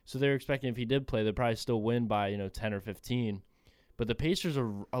 So they were expecting if he did play, they'd probably still win by 10 or 15. But the Pacers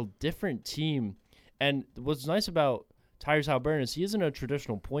are a different team. And what's nice about Tyrese Halliburton is he isn't a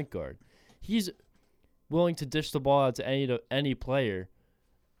traditional point guard. He's willing to dish the ball out to any player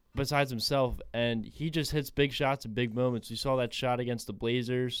besides himself, and he just hits big shots in big moments. You saw that shot against the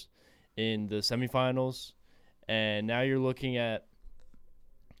Blazers in the semifinals, and now you're looking at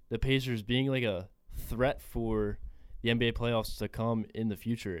the Pacers being like a threat for the NBA playoffs to come in the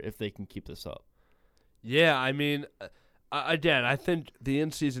future if they can keep this up. Yeah, I mean, again, I think the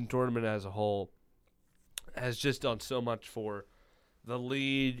in-season tournament as a whole has just done so much for the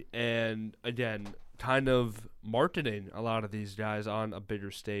league, and again, kind of marketing a lot of these guys on a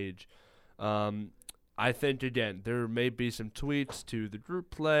bigger stage. I think, again, there may be some tweaks to the group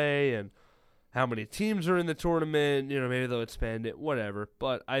play and how many teams are in the tournament. Maybe they'll expand it, whatever.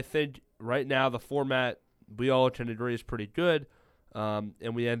 But I think right now the format, we all can agree, is pretty good.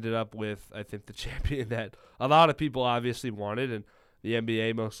 And we ended up with, I think, the champion that a lot of people obviously wanted, and the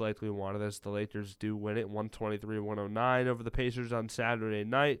NBA most likely wanted, as the Lakers do win it, 123-109 over the Pacers on Saturday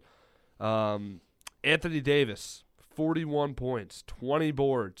night. Anthony Davis, 41 points, 20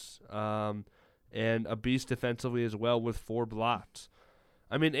 boards, and a beast defensively as well with 4 blocks.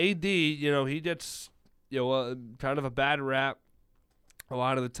 I mean, AD, he gets, kind of a bad rap a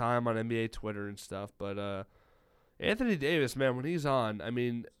lot of the time on NBA Twitter and stuff, but Anthony Davis, man, when he's on, I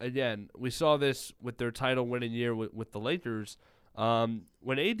mean, again, we saw this with their title-winning year with the Lakers. When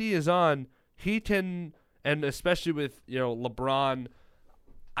AD is on, he can, and especially with, LeBron,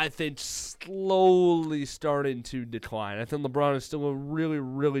 I think slowly starting to decline. I think LeBron is still a really,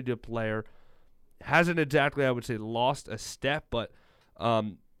 really good player. Hasn't exactly, I would say, lost a step, but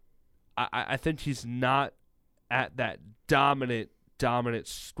I think he's not at that dominant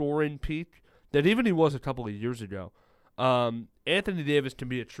scoring peak that even he was a couple of years ago. Anthony Davis can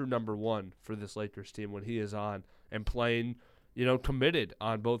be a true number one for this Lakers team when he is on and playing, committed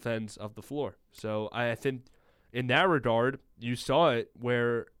on both ends of the floor. So I think in that regard, you saw it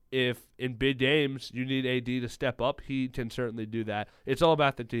where if in big games you need AD to step up, he can certainly do that. It's all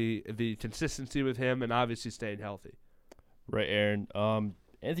about the consistency with him and obviously staying healthy. Right, Aaron.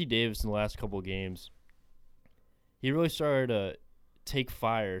 Anthony Davis in the last couple of games, he really started to take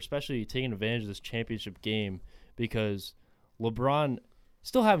fire, especially taking advantage of this championship game, because LeBron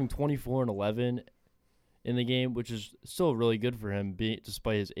still having 24 and 11 in the game, which is still really good for him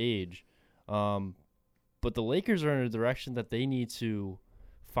despite his age. But the Lakers are in a direction that they need to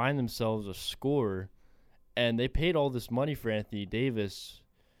find themselves a scorer, and they paid all this money for Anthony Davis,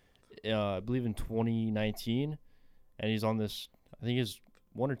 I believe in 2019, and he's on this, I think he has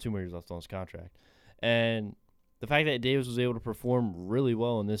 1 or 2 more years left on his contract. And the fact that Davis was able to perform really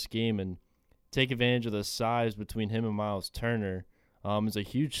well in this game and take advantage of the size between him and Miles Turner is a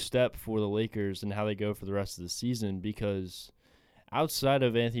huge step for the Lakers and how they go for the rest of the season, because outside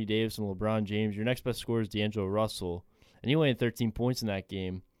of Anthony Davis and LeBron James, your next best scorer is D'Angelo Russell, and he only had 13 points in that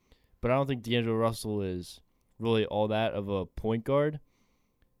game. But I don't think D'Angelo Russell is really all that of a point guard.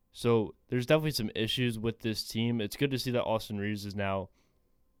 So there's definitely some issues with this team. It's good to see that Austin Reeves is now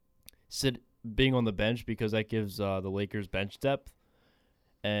being on the bench, because that gives the Lakers bench depth.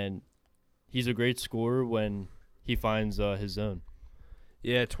 And he's a great scorer when he finds his zone.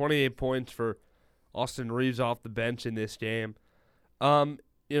 Yeah, 28 points for Austin Reeves off the bench in this game. The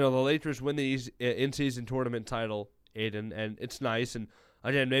Lakers win the in-season tournament title, Aidan, and it's nice. And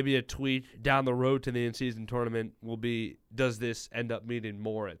again, maybe a tweet down the road to the in-season tournament will be, does this end up meaning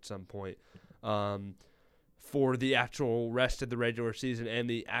more at some point for the actual rest of the regular season and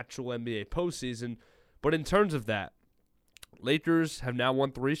the actual NBA postseason? But in terms of that, Lakers have now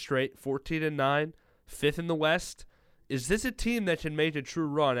won 3 straight, 14-9, 5th in the West. Is this a team that can make a true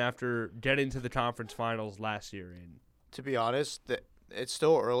run after getting to the conference finals last year? To be honest, it's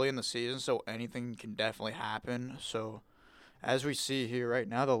still early in the season, so anything can definitely happen. So, as we see here right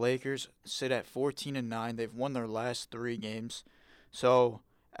now, the Lakers sit at 14-9. They've won their last 3 games. So,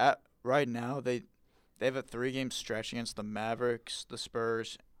 right now, they have a 3-game stretch against the Mavericks, the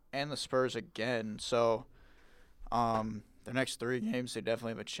Spurs, and the Spurs again. So, their next 3 games, they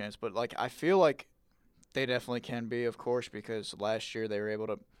definitely have a chance. But, I feel like they definitely can be, of course, because last year they were able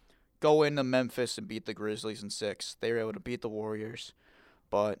to go into Memphis and beat the Grizzlies in 6. They were able to beat the Warriors.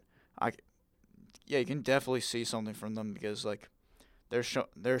 But, you can definitely see something from them, because,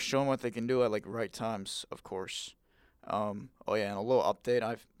 they're showing what they can do at, right times, of course. And a little update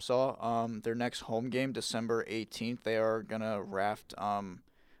I saw. Their next home game, December 18th, they are going to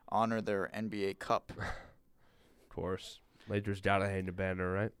honor their NBA Cup. Of course. Lakers got to hang the banner,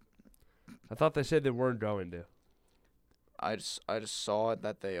 right? I thought they said they weren't going to. I just saw it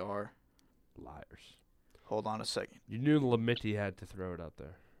that they are. Liars. Hold on a second. You knew Lamiti had to throw it out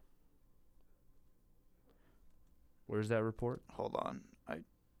there. Where's that report? Hold on.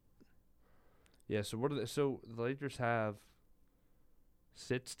 Yeah, so what are they? So the Lakers have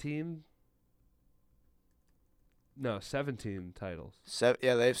 17 titles.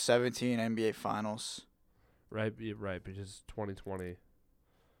 They have 17 NBA Finals. Right, because 2020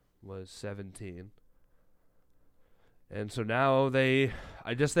 was 17. And so now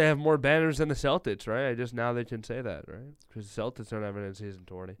I guess they have more banners than the Celtics, right? Now they can say that, right? Because the Celtics don't have an in-season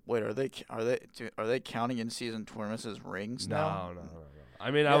tourney. Wait, are they counting in-season tournaments as rings now? No. I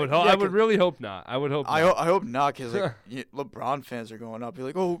mean, I would really hope not. I hope not, because LeBron fans are going up. You're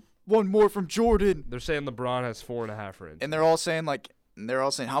like, oh, one more from Jordan. They're saying LeBron has 4.5 rings. And they're all saying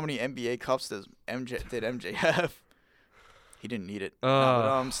how many NBA cups did MJ have? He didn't need it.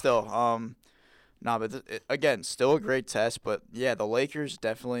 Nah, but again, still a great test. But yeah, the Lakers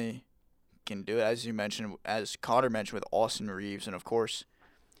definitely can do it, as you mentioned, as Connor mentioned with Austin Reeves, and of course,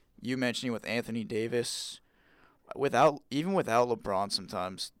 you mentioning with Anthony Davis. Even without LeBron,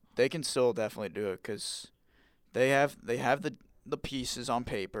 sometimes they can still definitely do it because they have the pieces on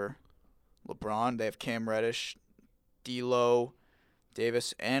paper. LeBron, they have Cam Reddish, D'Lo,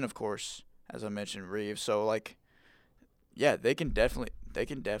 Davis, and of course, as I mentioned, Reeves. So like, yeah, they can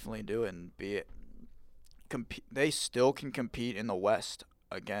definitely do it and be it. They still can compete in the West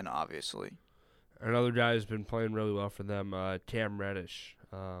again, obviously. Another guy who's been playing really well for them, Cam Reddish.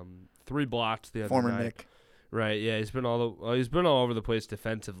 3 blocks the other Former night. Nick. Right, yeah, he's been all over the place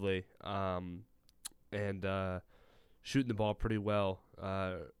defensively, and shooting the ball pretty well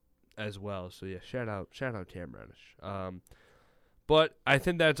as well. So yeah, shout out Cam Reddish. But I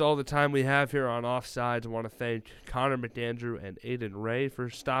think that's all the time we have here on Offsides. I want to thank Connor McAndrew and Aidan Ray for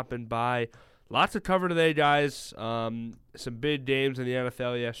stopping by. Lots to cover today, guys. Some big games in the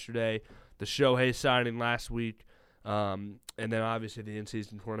NFL yesterday. The Shohei signing last week, and then obviously the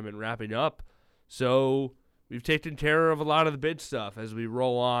in-season tournament wrapping up. So we've taken care of a lot of the big stuff as we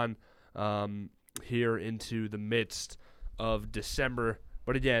roll on here into the midst of December.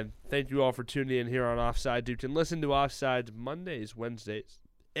 But again, thank you all for tuning in here on Offsides. You can listen to Offsides Mondays, Wednesdays,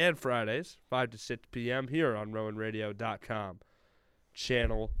 and Fridays, 5 to 6 p.m. here on RowanRadio.com,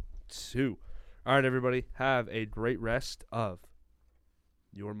 Channel 2. All right, everybody, have a great rest of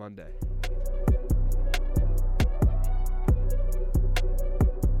your Monday.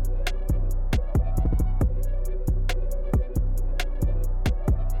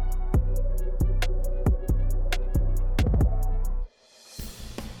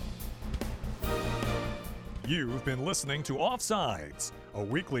 You've been listening to Offsides, a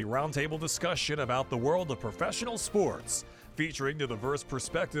weekly roundtable discussion about the world of professional sports, featuring the diverse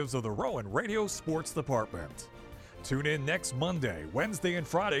perspectives of the Rowan Radio Sports Department. Tune in next Monday, Wednesday, and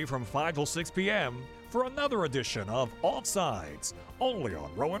Friday from 5 till 6 p.m. for another edition of Offsides, only on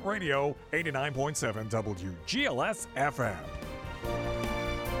Rowan Radio 89.7 WGLS FM.